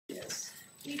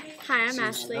Hi, I'm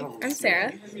Ashley, I'm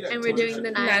Sarah. and we're doing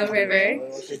the Nile River.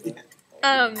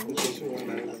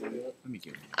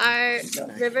 Our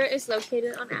river is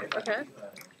located on Africa.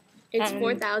 It's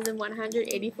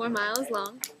 4,184 miles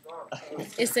long.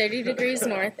 It's 30 degrees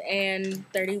north and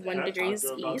 31 degrees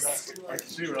east.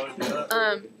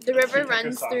 The river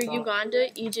runs through Uganda,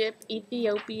 Egypt,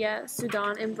 Ethiopia,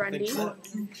 Sudan, and Burundi.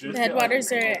 The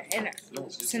headwaters are in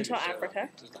Central Africa.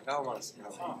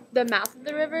 The mouth of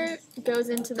the river goes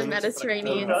into the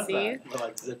Mediterranean Sea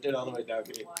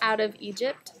out of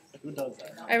Egypt.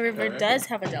 Our river does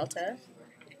have a delta.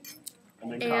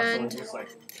 And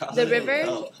the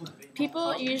river,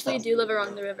 people usually do live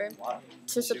along the river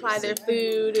to supply their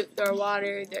food, their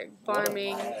water, their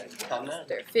farming,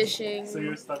 their fishing,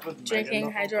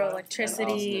 Drinking,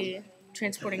 hydroelectricity,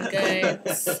 transporting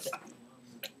goods.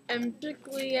 and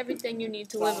particularly everything you need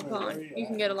to live upon, you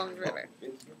can get along the river.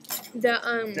 The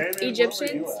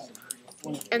Egyptians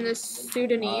and the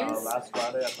Sudanese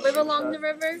live along the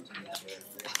river,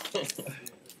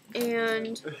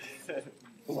 and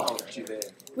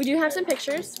we do have some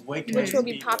pictures, which will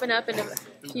be popping up in a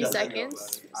few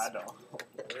seconds.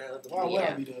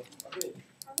 Yeah.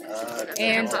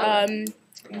 And the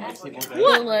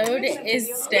load is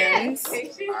stones.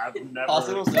 God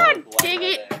dang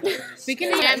it! We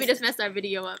can Yeah, we just messed our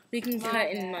video up. We can cut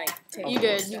and take. You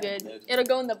good, you good. It'll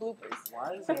go in the bloopers.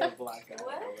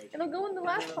 It'll go in the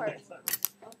last part.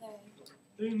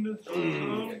 I'm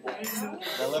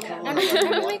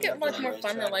gonna make it much more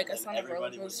fun than like us on a roller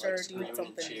coaster or doing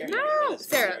something. No,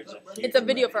 Sarah, it's a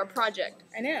video for a project.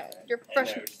 I know. You're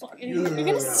fresh. You're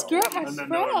gonna screw up my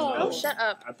pro. Oh, shut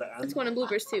up. It's going in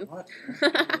bloopers too.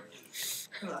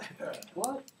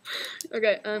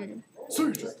 Okay.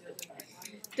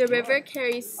 The river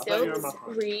carries silks,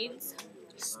 reeds,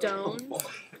 stones,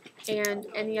 and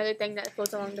any other thing that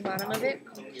floats along the bottom of it.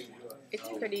 It's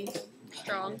pretty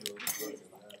strong.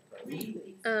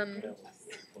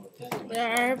 There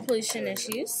are pollution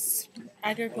issues,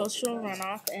 agricultural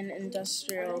runoff, and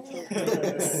industrial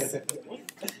pollutants.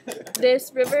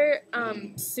 This river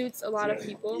suits a lot of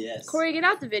people. Corey, get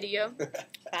out the video.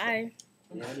 Bye.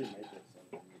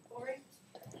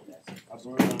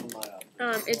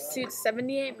 It suits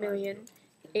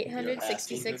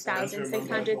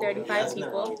 78,866,635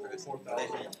 people.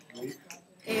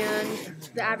 And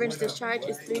the average discharge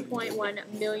is 3.1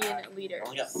 million liters.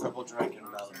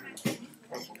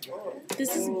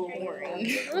 This is boring.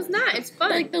 No, it's not. It's fun.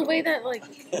 Like the way that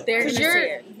they're gonna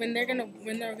say it when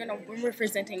we're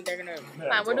presenting, they're gonna.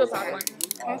 Fine, we'll do a PowerPoint.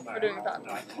 We're doing a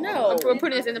PowerPoint. No, we're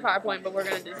putting this in the PowerPoint, but we're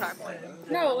gonna do the PowerPoint.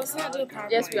 No, let's not do a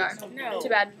PowerPoint. Yes, we are. No, Too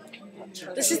bad.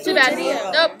 this is Too bad. Video.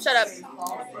 Nope. Shut up.